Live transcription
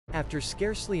After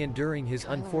scarcely enduring his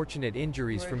unfortunate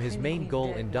injuries from his main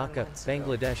goal in Dhaka,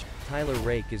 Bangladesh, Tyler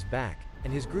Rake is back,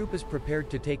 and his group is prepared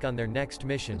to take on their next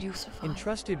mission.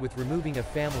 Entrusted with removing a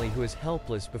family who is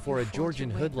helpless before a Georgian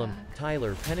hoodlum,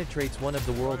 Tyler penetrates one of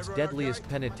the world's deadliest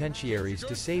penitentiaries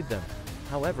to save them.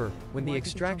 However, when the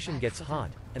extraction gets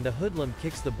hot, and the hoodlum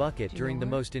kicks the bucket during the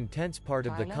most intense part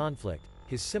of the conflict,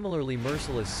 his similarly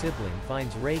merciless sibling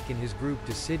finds Rake and his group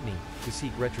to Sydney, to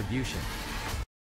seek retribution.